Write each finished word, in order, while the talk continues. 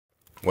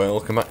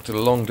Welcome back to the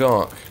Long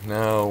Dark.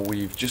 Now,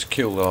 we've just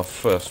killed our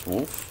first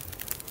wolf.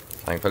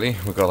 Thankfully,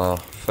 we've got our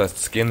first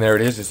skin. There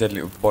it is, his dead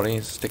little body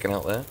is sticking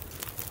out there.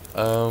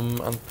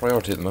 And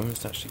priority at the moment is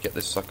to actually get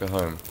this sucker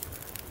home.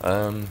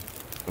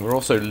 We're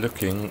also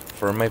looking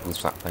for a maple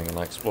sapling, and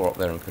I explored up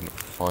there and couldn't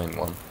find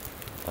one.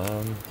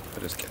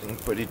 But it's getting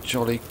pretty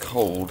jolly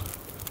cold,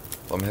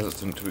 so I'm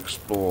hesitant to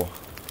explore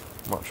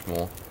much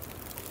more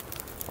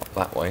up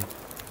that way.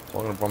 So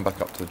I'm going to run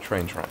back up to the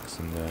train tracks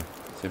and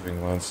see if we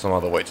can find some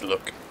other way to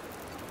look.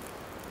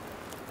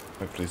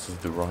 Hopefully this is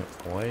the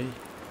right way.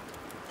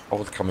 I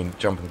was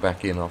jumping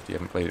back in after you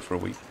haven't played it for a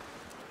week.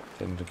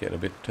 Tend to get a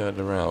bit turned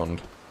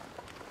around.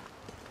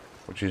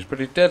 Which is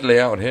pretty deadly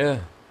out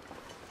here.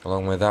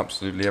 Along with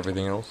absolutely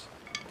everything else.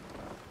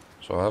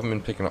 So I haven't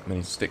been picking up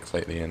many sticks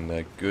lately, and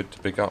they're good to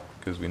pick up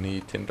because we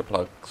need tinder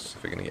plugs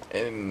if we're going to get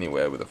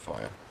anywhere with a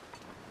fire.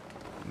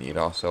 We need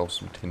ourselves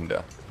some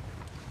tinder.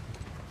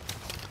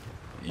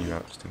 You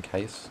out just in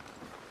case.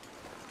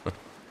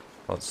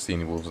 Can't see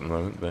any wolves at the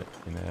moment, but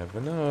you never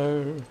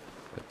know.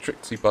 They're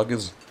tricksy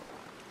buggers.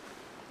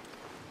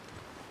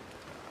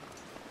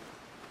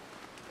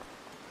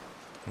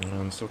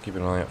 I'm still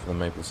keeping an eye out for the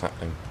maple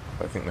sapling,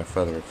 but I think they're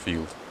further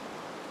afield.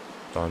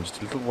 So I'm just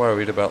a little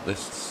worried about this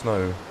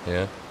snow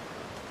here.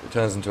 If it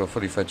turns into a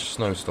fully fledged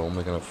snowstorm,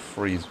 we're going to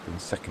freeze within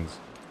seconds.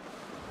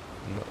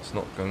 And that's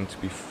not going to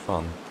be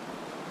fun.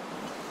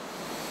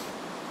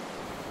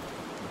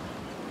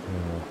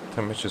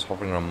 Temperature's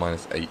hovering around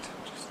 -8,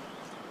 which is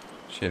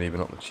chilly, but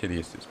not the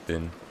chilliest it's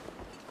been.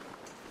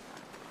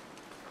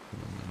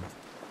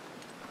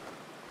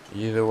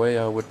 Either way,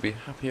 I would be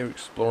happier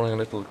exploring a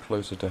little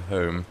closer to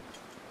home.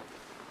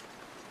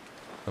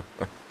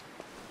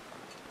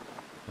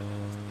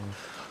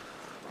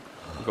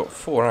 We've got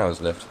 4 hours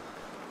left.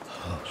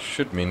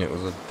 Should mean it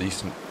was a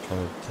decent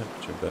kind of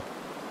temperature, but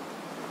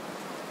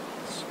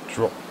it's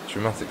dropped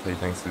dramatically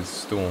thanks to this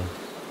storm.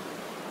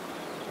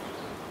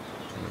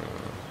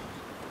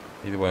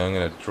 Either way, I'm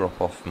going to drop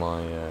off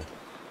my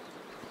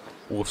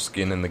wolf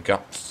skin and the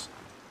guts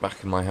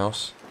back in my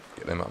house.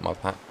 Get them out of my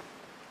pack.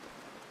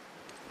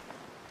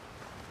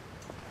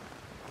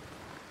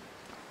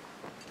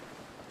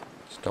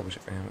 Just double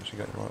check I haven't actually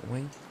got the right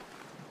way.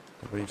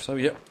 I believe so,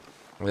 yep.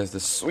 There's the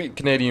sweet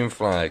Canadian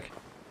flag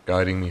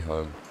guiding me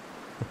home.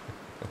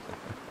 Okay.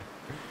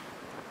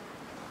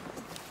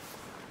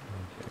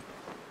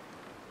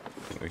 I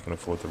think we can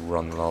afford to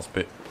run the last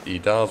bit. He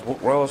does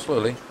walk rather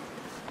slowly.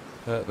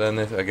 Then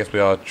I guess we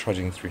are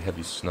trudging through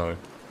heavy snow.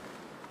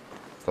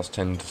 Does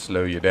tend to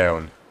slow you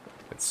down.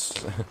 It's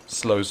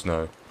slow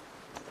snow.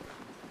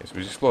 Okay, so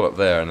we just explored up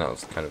there, and that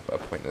was kind of a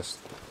pointless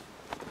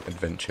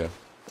adventure.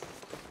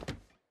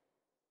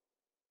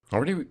 I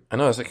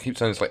know I keep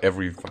saying this like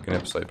every fucking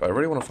episode, but I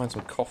really want to find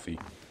some coffee.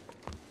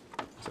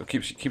 So it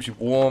keeps you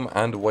warm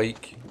and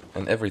awake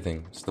and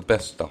everything. It's the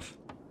best stuff.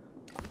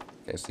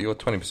 Okay, so you're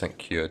 20%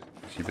 cured.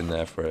 You've been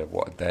there for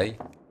what, a day?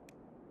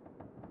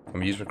 Can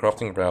be used for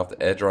crafting and after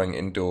air drying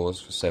indoors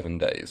for 7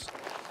 days.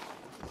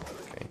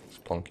 Okay, let's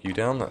plonk you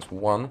down. That's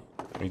 1.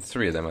 I need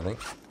 3 of them, I think.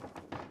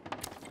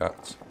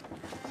 Cut.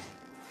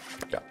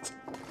 Cut.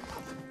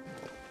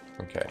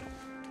 Okay.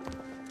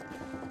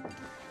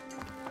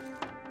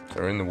 So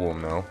we're in the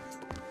warm now.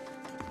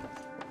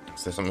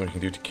 Is there something we can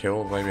do to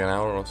kill? Maybe an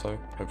hour or so?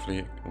 Hopefully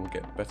it will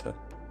get better.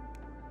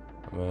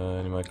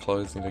 Any of my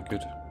clothes need a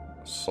good,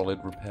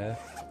 solid repair.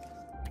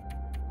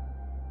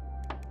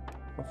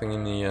 Nothing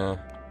in the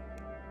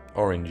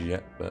orange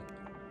yet, but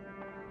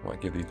I might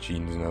give these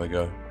jeans another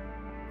go.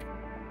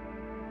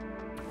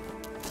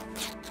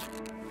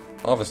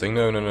 Harvesting?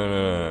 No.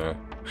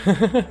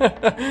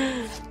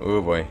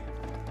 Oh boy.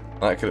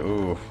 That could...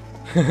 Ooh.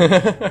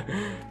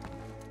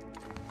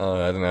 Oh,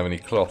 I didn't have any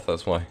cloth,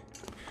 that's why.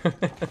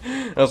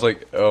 I was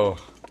like, oh,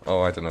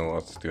 I don't know what I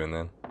was doing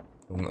then.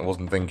 I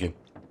wasn't thinking.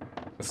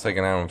 Let's take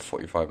an hour and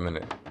 45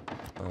 minutes.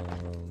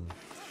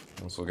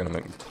 Also going to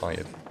make me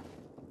tired.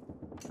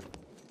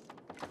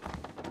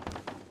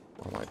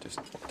 I might just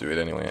do it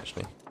anyway,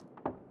 actually.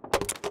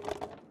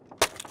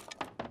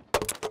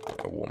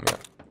 It'll warm me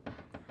up.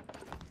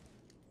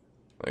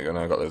 There you go,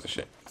 now I got loads of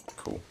shit.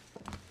 Cool.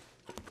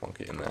 Plonk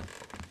it in there.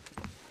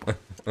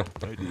 I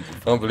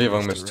can't believe I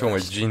almost tore my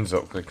jeans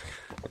up quickly.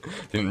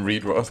 Didn't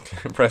read what I was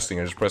pressing,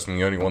 I was just pressing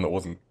the only one that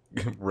wasn't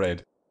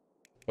red.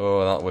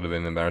 Oh, that would have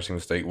been an embarrassing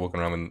mistake, walking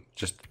around with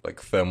just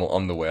like thermal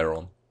underwear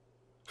on.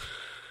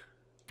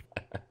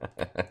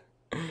 But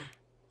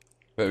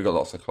we've got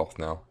lots of cloth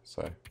now,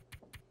 so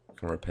we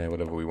can repair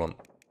whatever we want.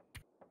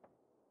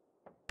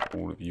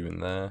 All of you in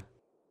there.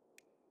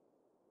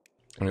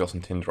 And we got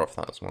some tinder off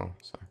that as well,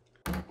 so.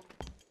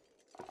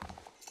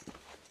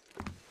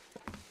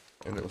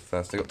 A little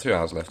thirsty. Got 2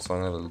 hours left, so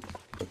I'm going to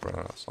look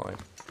around outside.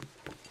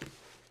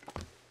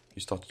 You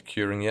started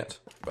curing yet?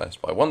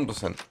 Best by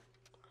 1%.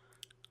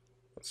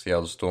 Let's see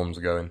how the storms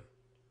are going.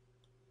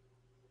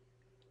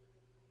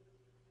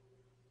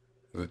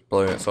 Is it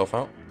blowing itself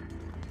out?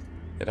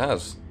 It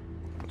has.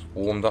 It's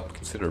warmed up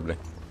considerably.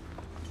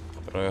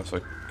 But I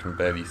also can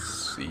barely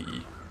see.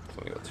 It's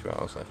only got 2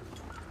 hours left.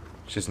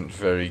 Which isn't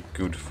very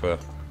good for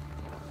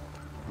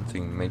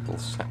Hunting maple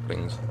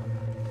saplings.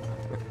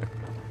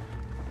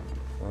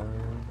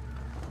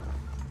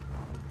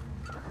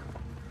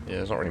 Yeah,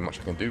 there's not really much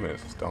I can do when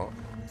it's dark.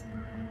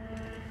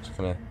 Just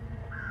gonna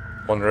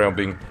wander around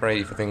being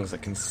prey for things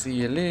that can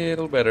see a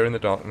little better in the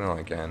dark than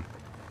I can.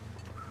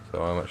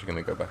 So I'm actually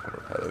gonna go back and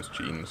repair those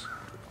jeans.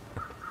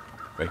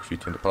 Make a few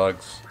tinder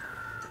plugs.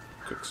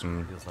 Cook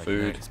some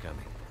food.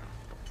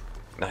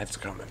 Night's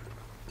coming.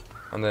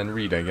 And then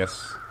read, I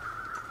guess.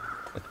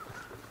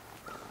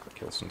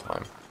 Kill some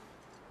time.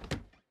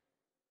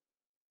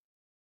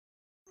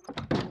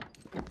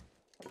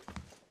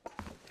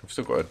 I've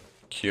still got to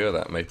cure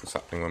that maple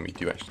sapling when we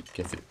do actually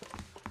get it.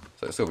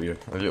 So it'll still be a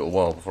little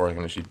while before I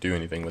can actually do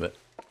anything with it.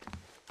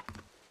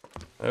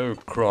 Oh,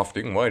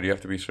 crafting. Why do you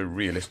have to be so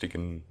realistic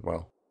and,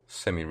 well,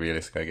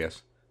 semi-realistic, I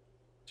guess?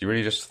 Do you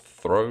really just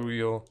throw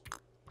your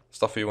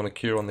stuff you want to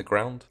cure on the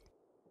ground?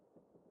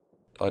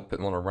 I'd put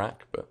them on a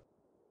rack, but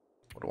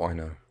what do I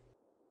know?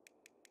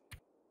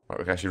 Right,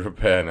 we can actually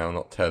repair now,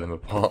 not tear them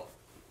apart.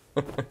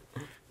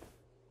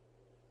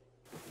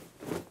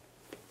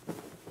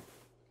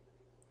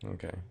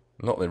 Okay.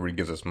 Not that it really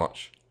gives us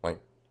much,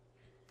 like,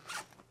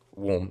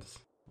 warmth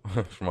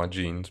from our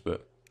jeans,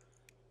 but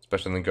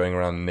especially than going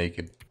around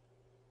naked.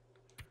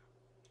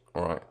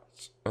 Alright.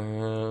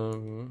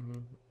 I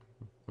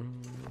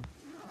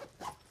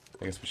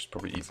guess we should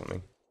probably eat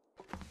something.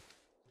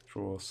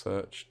 Drawer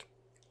searched.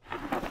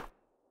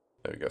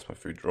 There we go, it's my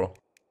food drawer.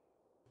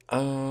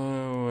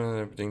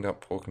 Oh, dinged up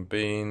pork and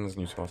beans,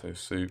 new tomato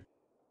soup,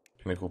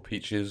 pinnacle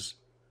peaches,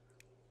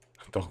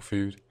 dog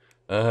food.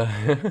 So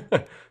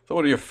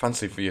what do you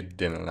fancy for your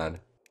dinner, lad?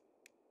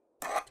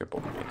 Go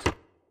pork and beans.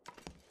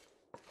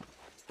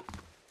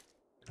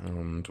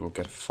 And we'll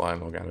get a fire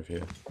log out of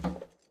here.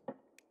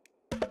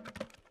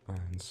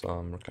 And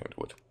some reclaimed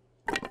wood.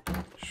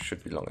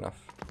 Should be long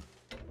enough.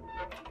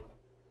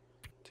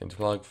 Tinder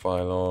plug,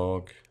 fire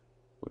log,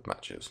 wood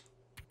matches.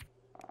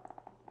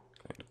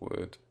 Reclaimed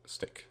wood,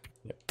 stick.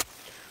 Yep.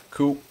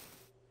 Cool.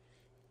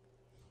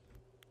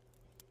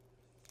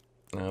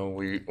 Now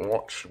we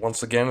watch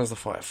once again as the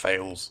fire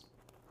fails.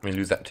 We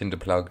lose that tinder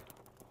plug.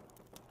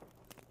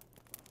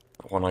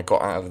 One I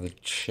got out of the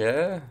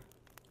chair.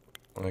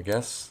 Well, I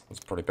guess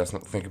it's probably best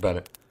not to think about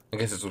it. I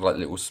guess it's all like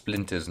little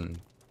splinters and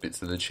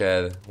bits of the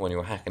chair when you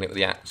were hacking it with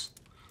the axe.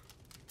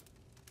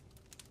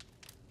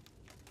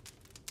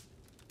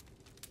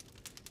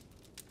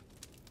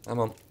 Come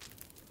on.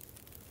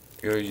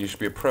 You should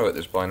be a pro at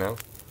this by now.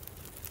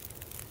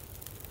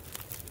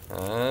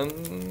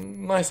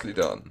 And nicely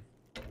done.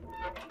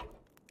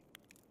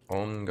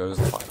 On goes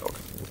the fire log.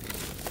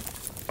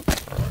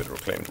 And a bit of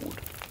reclaimed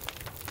wood.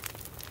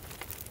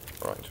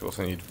 Right, we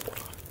also need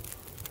water.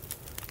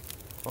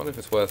 I wonder if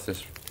it's worth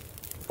this,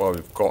 while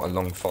we've got a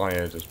long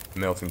fire, just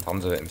melting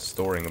tons of it and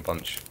storing a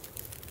bunch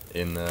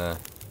in one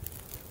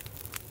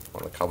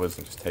of the cupboards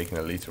and just taking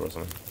a litre or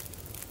something.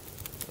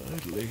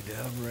 I'd lay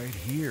down right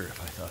here if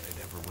I thought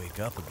I'd ever wake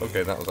up again.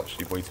 Okay, that was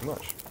actually way too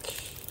much.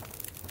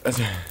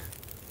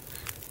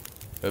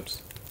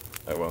 Oops.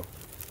 Oh well.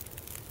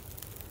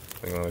 I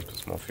think I'll always put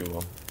some more fuel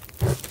on.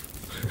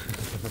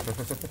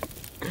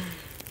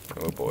 And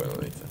we'll boil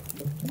it later.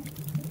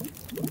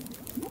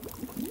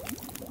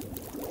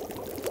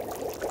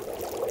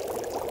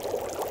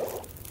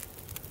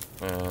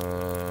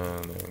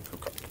 And then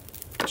cook up.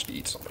 Actually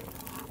eat something.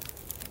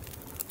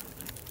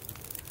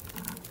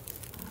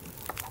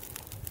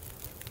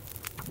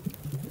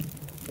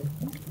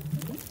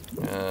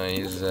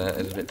 He's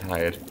a bit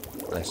tired.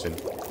 Bless him.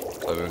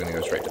 So we're going to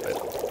go straight to bed.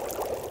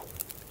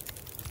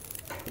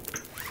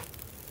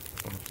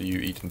 After you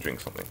eat and drink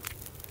something.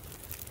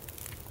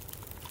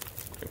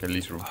 Drink a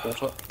litre of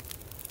water.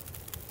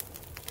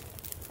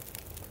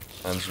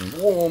 And some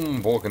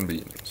warm pork and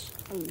beans.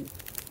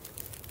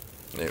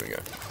 There we go.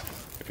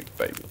 A big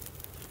baby.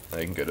 Now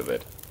you can go to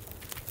bed.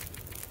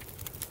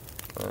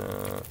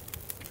 Go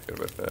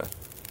to bed there.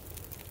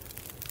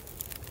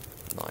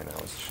 9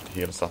 hours should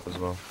heal us up as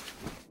well.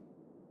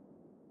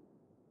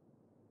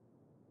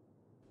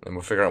 Then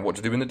we'll figure out what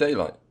to do in the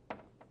daylight.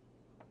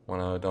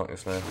 1 hour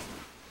darkness there.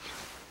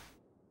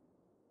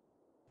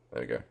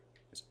 There we go.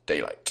 It's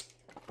daylight.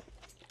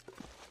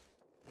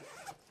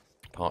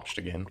 Parched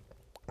again.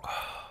 A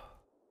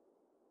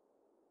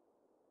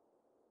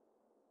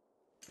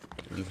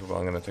little bit,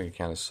 I'm going to take a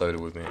can of soda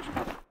with me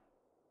actually.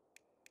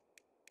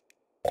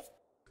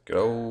 Good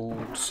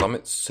old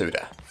Summit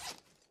soda.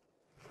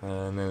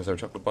 And then there's a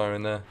chocolate bar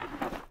in there.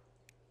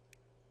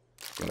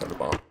 Granola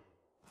bar.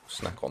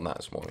 Snack on that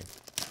this morning.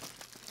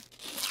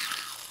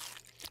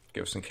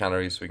 Give us some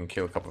calories so we can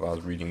kill a couple of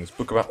hours reading this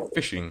book about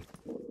fishing.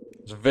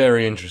 It's a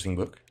very interesting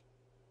book.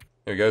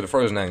 Here we go, The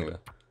Frozen Angler.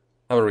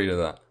 Have a read of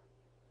that.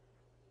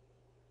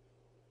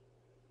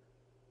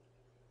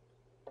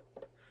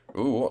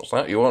 Ooh, what's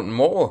that? You want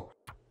more?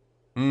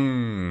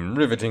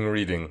 Riveting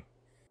reading.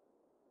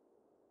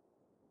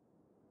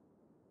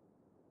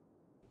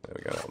 There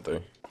we go, that'll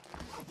do.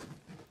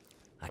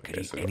 I could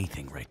eat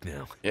anything right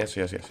now. Yes.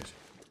 So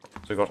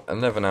we've got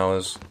 11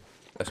 hours.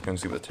 Let's go and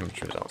see what the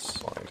temperature is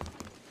outside.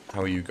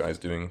 How are you guys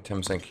doing?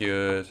 10%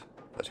 cured.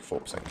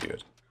 34%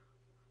 cured.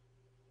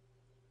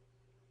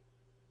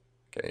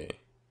 Okay.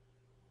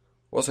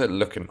 What's it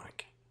looking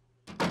like?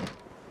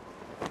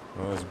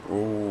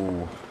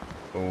 Oh,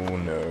 oh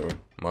no.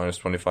 Minus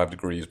 25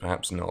 degrees,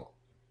 perhaps not.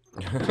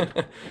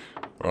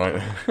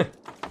 Right.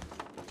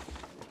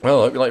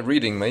 Well, I hope you like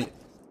reading, mate.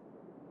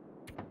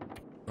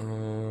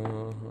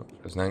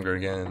 There's an anger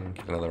again.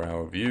 Give another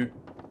hour view.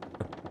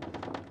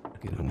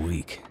 Getting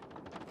weak.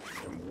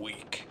 I'm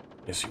weak.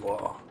 Yes, you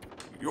are.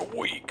 You're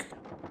weak.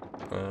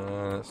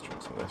 Let's try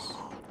some of this.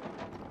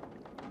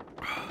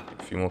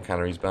 A few more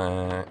calories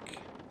back.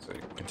 So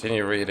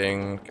continue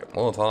reading. Get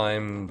more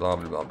time. Blah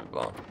blah blah blah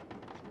blah.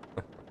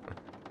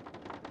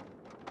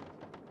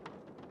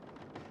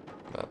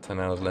 About 10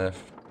 hours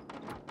left.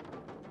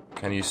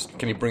 Can you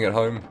bring it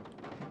home?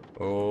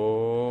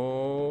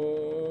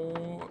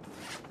 Oh,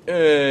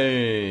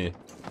 hey!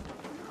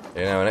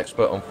 You're now an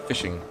expert on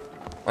fishing.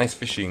 Ice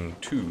fishing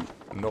 2,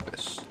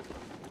 novice.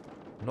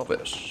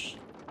 Novice.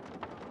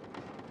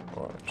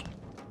 Alright.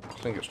 I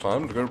think it's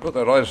time to go put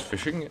that ice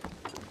fishing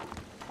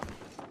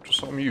to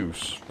some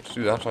use. To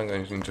do that, I'm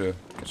going to need to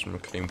get some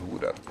reclaimed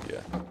wood out of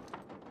here.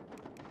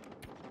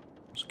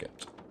 Let's get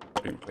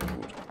 2 reclaimed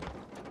wood.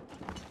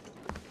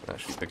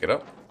 Actually pick it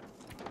up.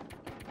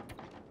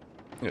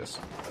 Yes.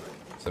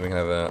 So we can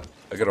have a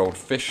good old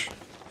fish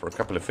for a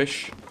couple of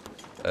fish.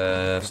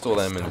 Store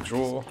them in the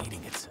drawer.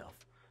 Eating itself.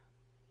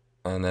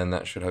 And then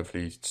that should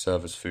hopefully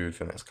serve as food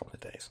for the next couple of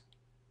days.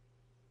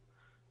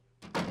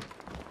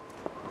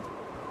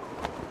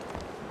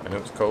 I know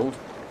it's cold,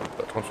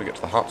 but once we get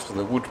to the hut,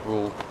 the wood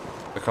will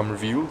become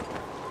revealed.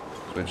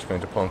 So we're just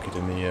going to plonk it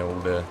in the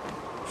old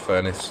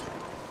furnace.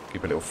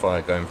 Keep a little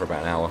fire going for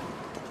about an hour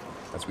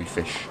as we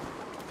fish.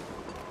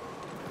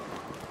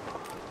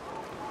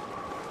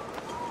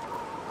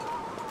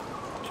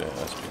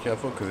 Just be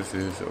careful, because this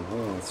is a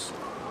wolves'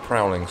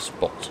 prowling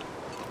spot.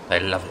 They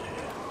love it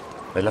here.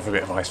 They love a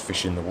bit of ice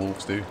fishing, the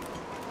wolves do.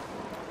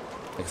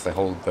 Because they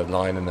hold the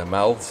line in their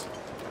mouths.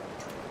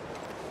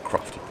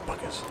 Crafty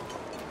buggers.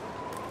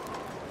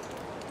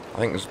 I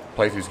think this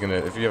playthrough's gonna,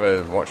 if you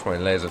ever watch my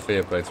Layers of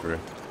Fear playthrough,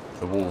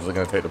 the wolves are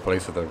gonna take the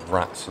place of the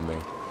rats and the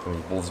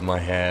wolves in my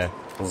hair,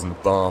 wolves in the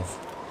bath,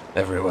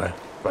 everywhere.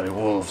 Bloody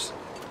wolves.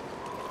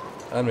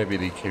 And maybe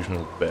the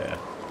occasional bear.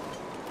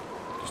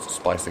 Just to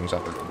spice things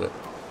up a little bit.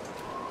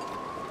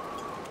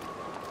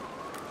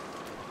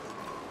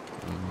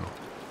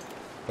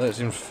 Well, it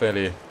seems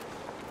fairly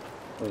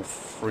all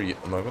free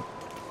at the moment.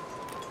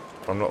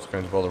 I'm not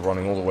going to bother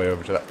running all the way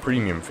over to that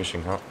premium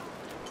fishing hut.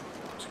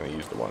 I'm just going to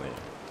use the one here.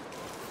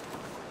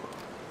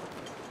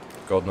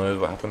 God knows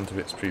what happened to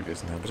its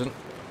previous inhabitant.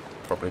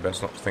 Probably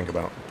best not to think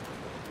about.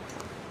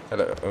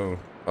 Hello.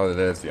 Oh,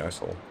 there's the ice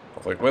hole. I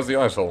was like, where's the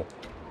ice hole?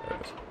 There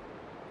it is.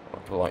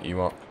 I'll light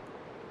you up.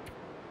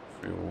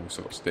 We've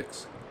also got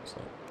sticks. So.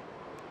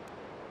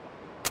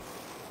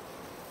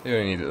 You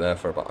only need it there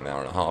for about an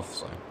hour and a half,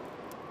 so.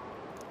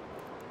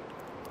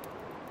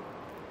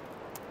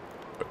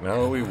 But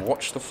now we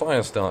watch the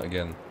fire start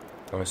again.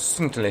 The most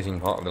scintillating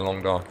part of the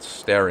long dark,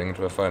 staring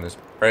into a furnace,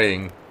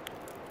 praying,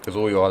 because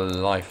all your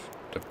life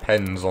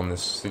depends on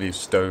this silly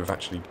stove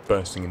actually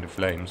bursting into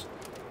flames.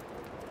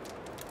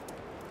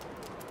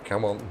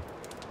 Come on.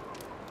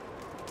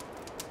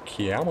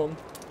 Come on.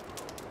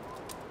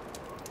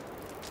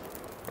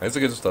 It's a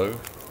good stove.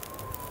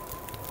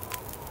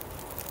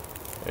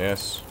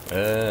 Yes,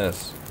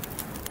 yes.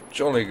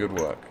 Jolly good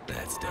work.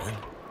 That's done.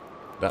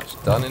 That's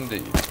done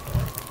indeed.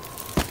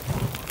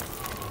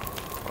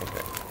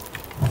 Okay.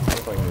 What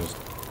if I can just...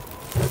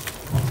 There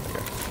we go.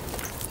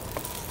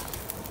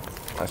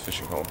 Nice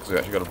fishing hole, because we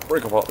actually got to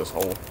break apart this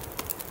hole.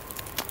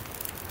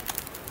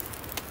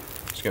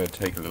 It's going to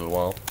take a little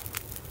while.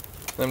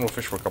 Then we'll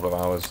fish for a couple of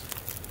hours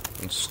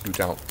and scoot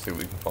out, see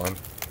what we can find.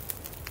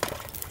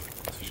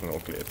 That's fishing hole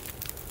cleared.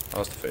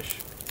 How's the fish?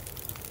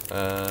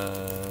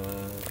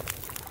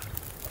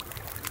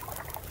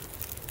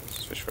 Let's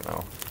just fish for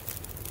now.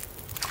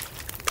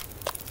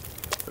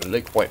 The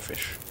lake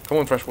whitefish.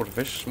 Common freshwater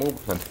fish, small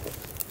but plentiful.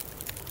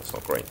 That's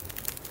not great.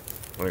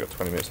 Only got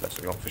 20 minutes left,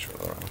 so we can't fish for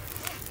another hour.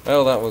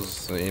 Well, that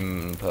was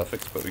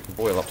imperfect, but we can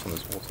boil up some of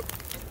this water.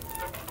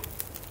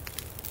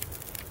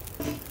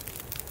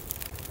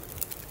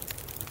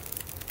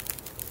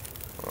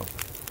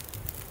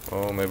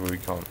 Oh, maybe we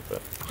can't,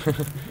 but...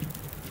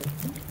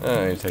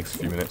 it takes a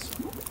few minutes.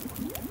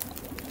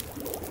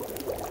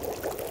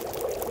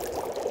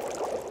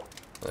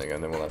 There you go,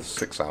 and then we'll have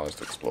 6 hours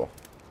to explore.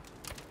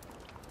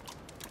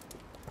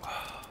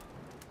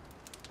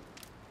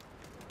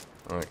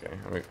 Okay,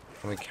 how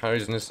many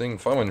calories in this thing?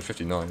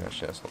 559,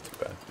 actually, that's not too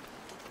bad.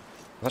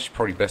 It's actually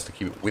probably best to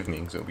keep it with me,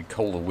 because it'll be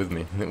colder with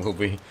me than it will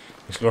be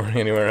exploring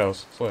anywhere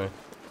else, so...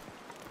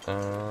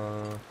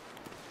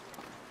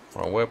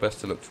 Right, where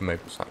best to look for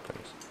maple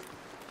saplings?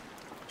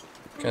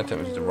 Kind of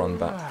tempted to run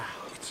back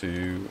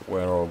to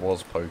where I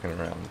was poking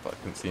around, but I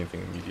couldn't see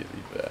anything immediately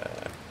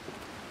there.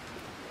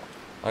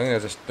 I'm going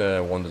to just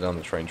wander down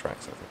the train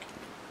tracks, I think.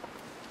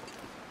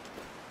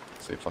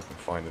 See if I can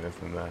find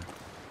anything there.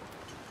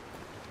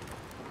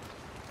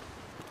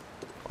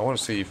 I want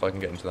to see if I can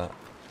get into that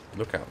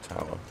lookout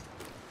tower.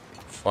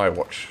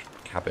 Firewatch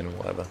cabin or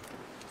whatever.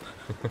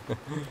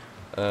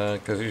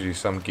 Because there's usually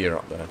some gear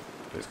up there.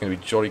 But it's going to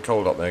be jolly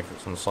cold up there because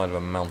it's on the side of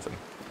a mountain.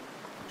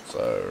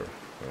 So,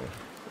 yeah.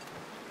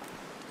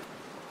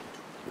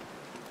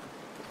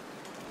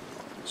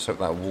 Except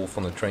that wolf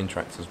on the train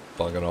tracks has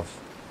buggered off.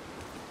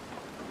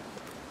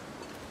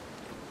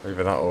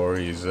 Either that or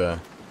he's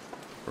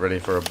ready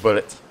for a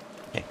bullet.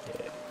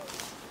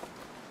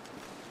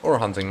 Or a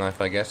hunting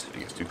knife, I guess, if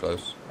he gets too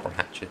close. Or a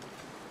hatchet.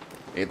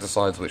 It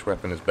decides which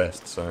weapon is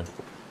best, so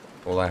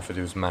all I have to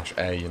do is mash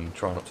A and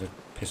try not to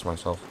piss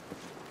myself.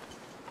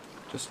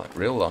 Just like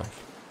real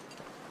life.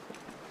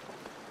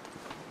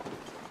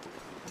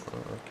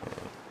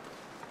 Okay.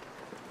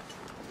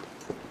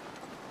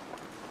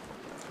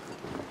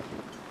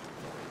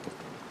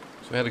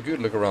 So we had a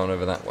good look around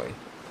over that way.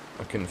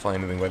 I couldn't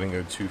find anything, but I didn't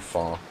go too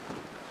far.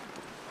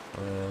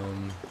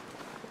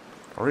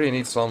 I really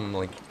need some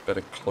like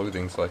better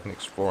clothing so I can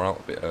explore out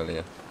a bit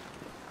earlier.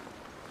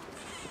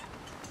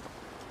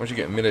 Once you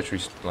get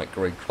military like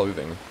grade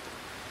clothing,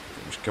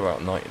 you should go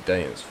out night and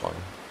day and it's fine.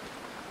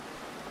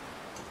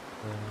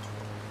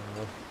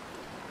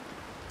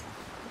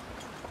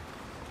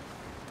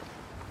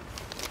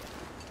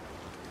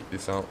 Keep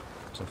this out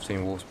because I've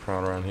seen wolves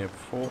prowl around here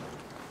before,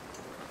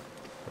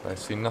 but I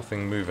see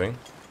nothing moving.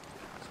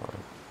 So I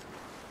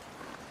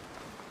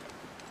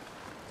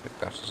think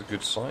that is a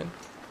good sign.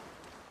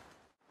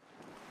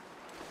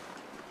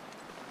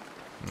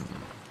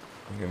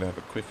 I'm going to have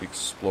a quick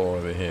explore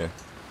over here.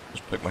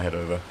 Just poke my head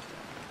over.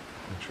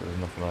 Make sure there's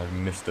nothing I've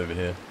missed over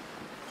here.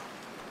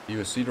 Are you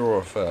a cedar or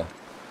a fir?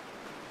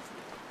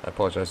 I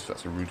apologise if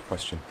that's a rude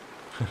question.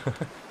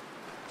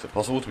 Is it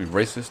possible to be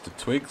racist to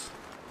twigs?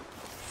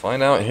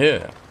 Find out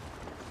here.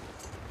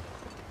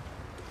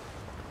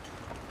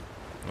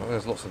 Oh,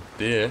 there's lots of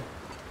deer.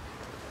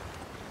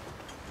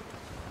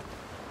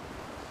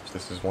 So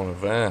this is one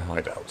of their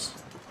hideouts.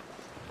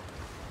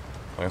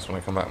 I guess when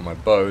I come back with my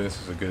bow, this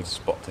is a good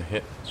spot to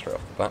hit straight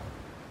off the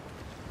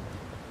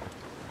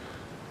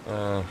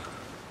bat.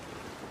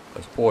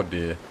 Those poor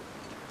deer.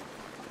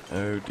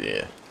 Oh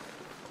dear.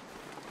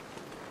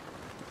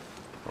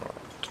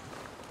 Right.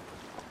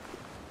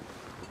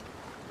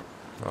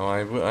 Oh,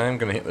 I am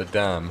going to hit the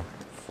dam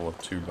for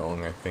too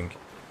long, I think. I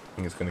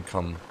think it's going to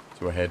come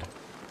to a head.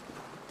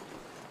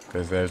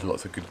 Because there's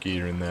lots of good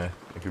gear in there.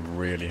 It could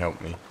really help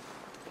me.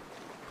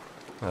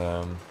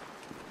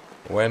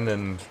 When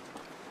and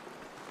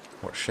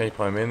what shape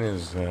I'm in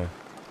is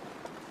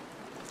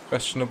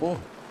questionable.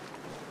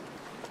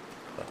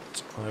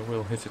 But I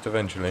will hit it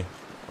eventually.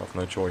 I have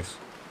no choice.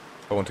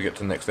 If I want to get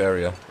to the next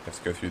area, I have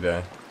to go through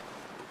there.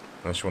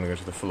 Unless you want to go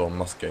to the full-on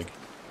muskeg.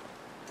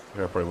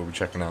 Which I probably will be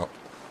checking out.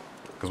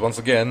 Because once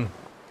again,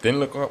 didn't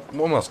look up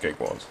what muskeg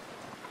was.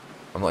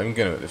 I'm not even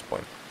going to at this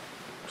point.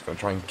 I'm just going to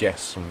try and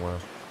guess somewhere.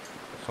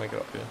 Can I get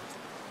up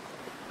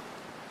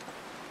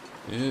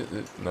here?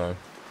 No.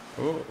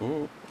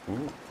 Ooh,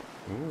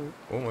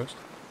 almost.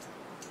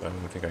 I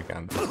don't think I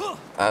can.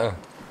 Ah,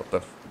 what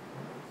the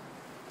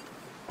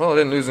well, I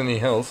didn't lose any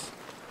health.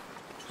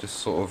 Just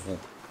sort of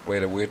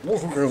made a weird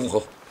noise.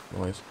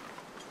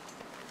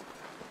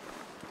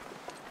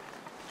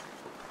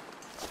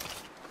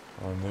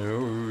 I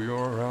know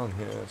you're around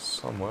here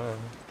somewhere.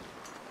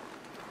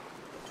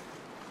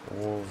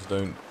 Wolves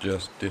don't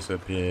just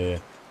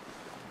disappear.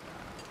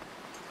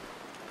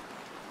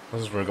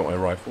 This is where I got my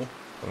rifle.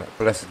 And that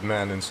blessed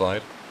man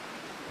inside.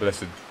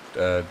 Blessed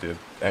the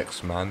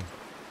X-man.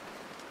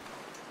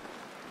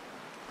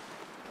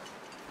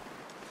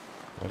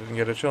 I didn't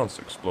get a chance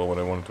to explore what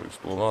I wanted to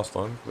explore last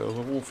time. There was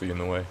a wolfie in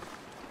the way.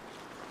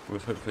 Who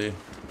was hopefully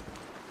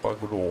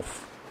buggered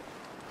off.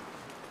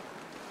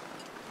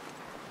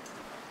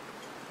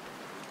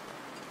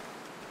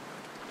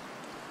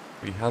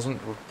 If he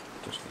hasn't, we'll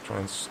just try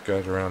and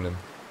skirt around him.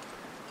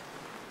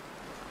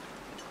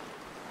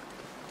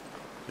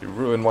 You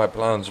ruined my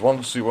plans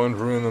once, you won't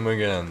ruin them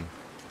again.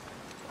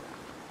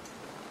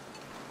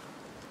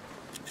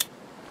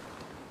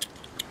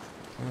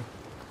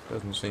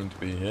 Doesn't seem to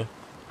be here.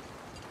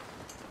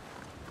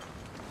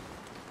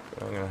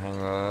 But I'm going to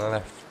hang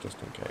left just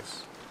in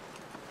case.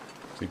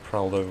 So he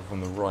prowled over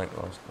from the right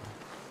last time.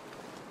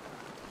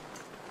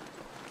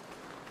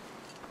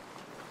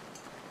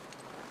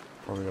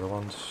 Probably going to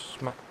run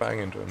smack bang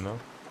into him now.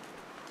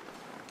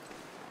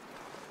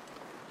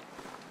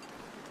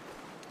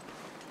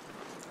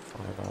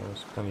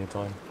 Hours, plenty of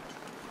time.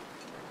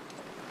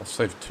 I'll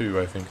save 2,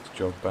 I think, to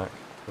jog back.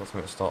 That's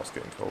when it starts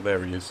getting cold.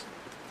 There he is.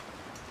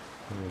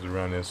 He was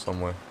around here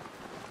somewhere.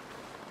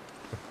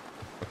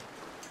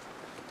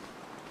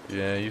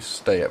 Yeah, you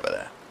stay over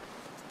there.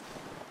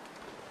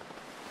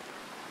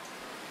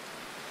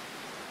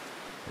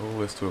 All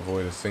this to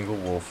avoid a single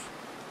wolf.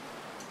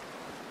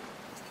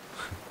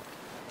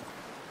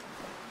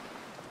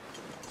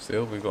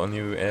 Still, we've got a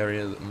new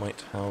area that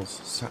might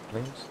house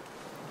saplings.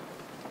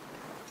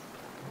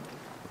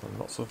 And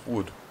lots of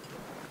wood.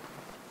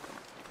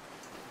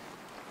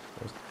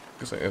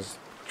 Looks like there's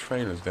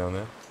trailers down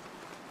there.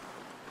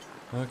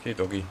 Okay,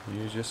 doggy,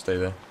 you just stay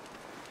there.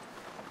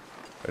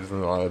 It doesn't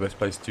look like the best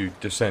place to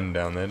descend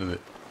down there, does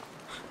it?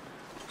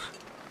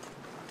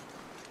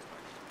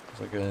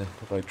 It's like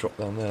if I drop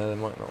down there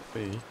might not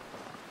be.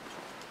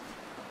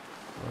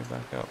 Way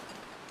back up.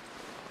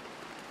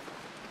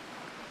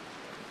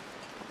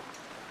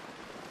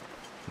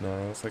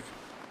 No, it's like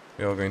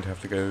we are going to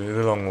have to go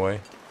the long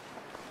way.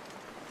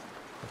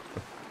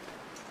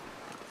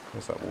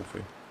 Where's that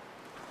wolfie?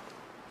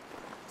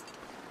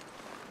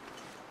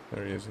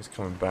 There he is, he's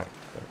coming back.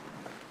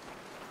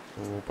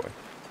 Oh boy,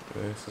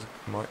 this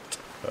might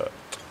hurt.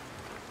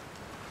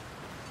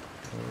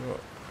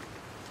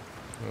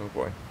 Oh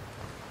boy.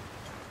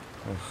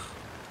 Ugh,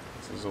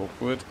 this is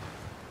awkward.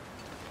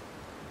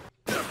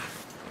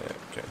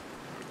 Okay.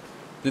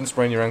 Didn't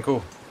sprain your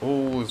ankle.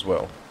 All is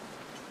well.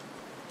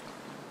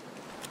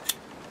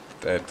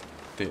 Dead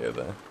deer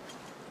there.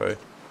 So,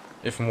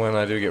 if and when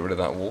I do get rid of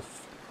that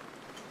wolf,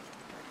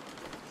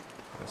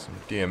 there's some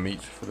deer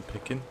meat for the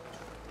picking.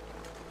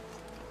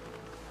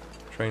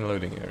 Train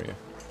loading area.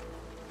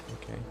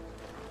 Okay.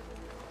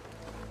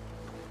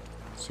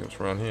 Let's see what's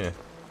around here.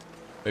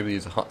 Maybe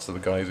these are huts of the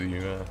guys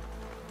who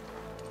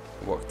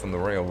worked on the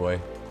railway.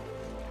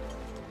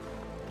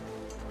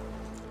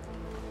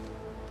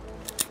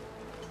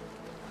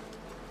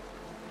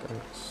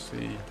 Don't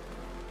see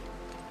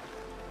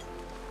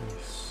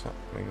any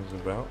saplings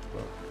about,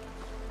 but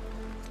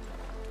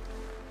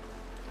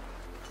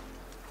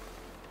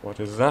what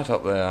is that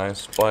up there? I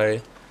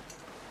spy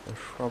the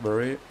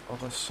shrubbery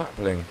of a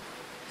sapling.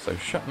 So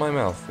shut my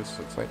mouth. This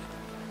looks like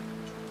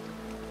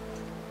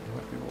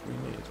might be what we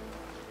need.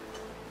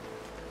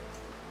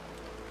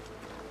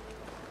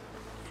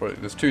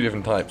 There's two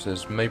different types.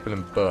 There's maple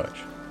and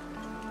birch.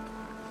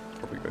 It's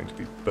probably going to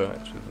be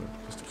birch, isn't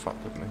it? Just a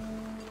fact with me.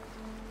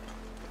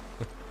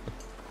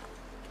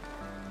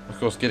 Of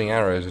course, getting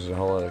arrows is a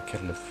whole other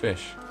kettle of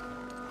fish.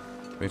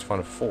 We need to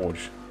find a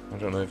forge. I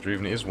don't know if there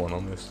even is one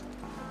on this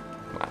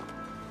map.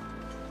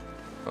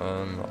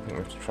 I think we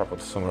have to travel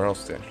to somewhere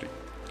else to actually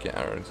get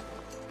arrows.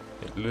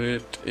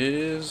 It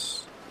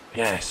is...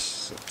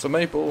 Yes! It's a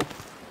maple!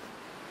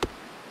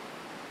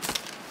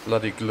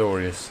 Bloody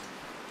glorious.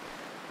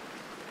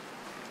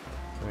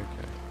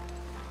 Okay.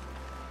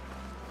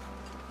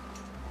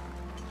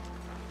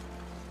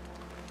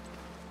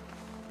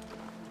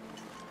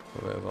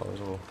 So there's our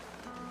little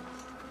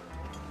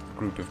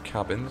group of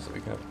cabins that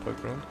we can have a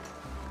poke around.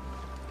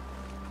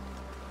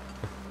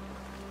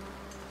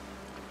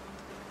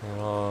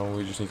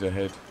 We just need to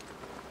head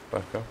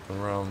back up and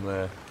around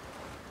there.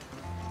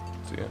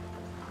 So yeah,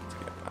 let's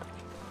get back.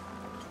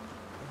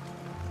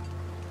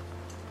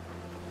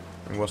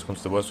 I mean, worst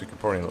comes to worst, we could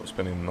probably end up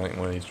spending the night in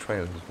one of these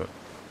trailers, but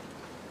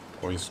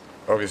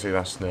obviously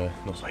that's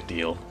not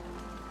ideal.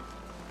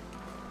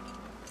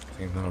 I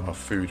think none of our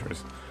food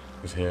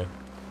is here.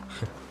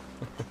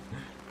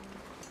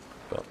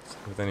 But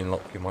with any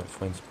luck, you might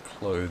find some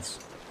clothes.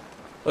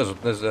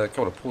 There's a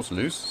couple of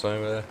portaloos,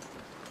 so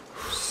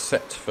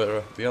set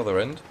for the other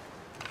end.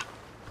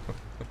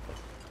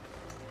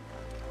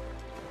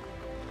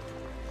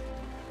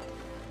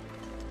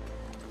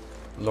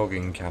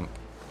 Logging camp.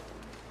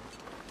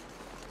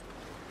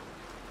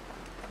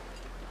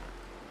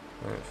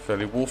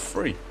 Fairly wolf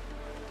free.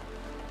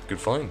 Good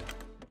find.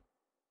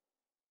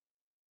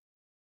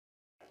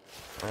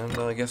 And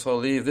I guess I'll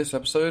leave this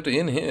episode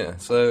in here.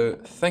 So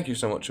thank you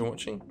so much for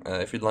watching.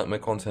 If you'd like my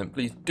content,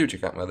 please do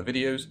check out my other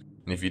videos.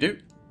 And if you do,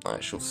 I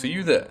shall see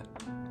you there.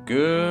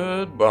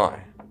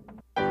 Goodbye.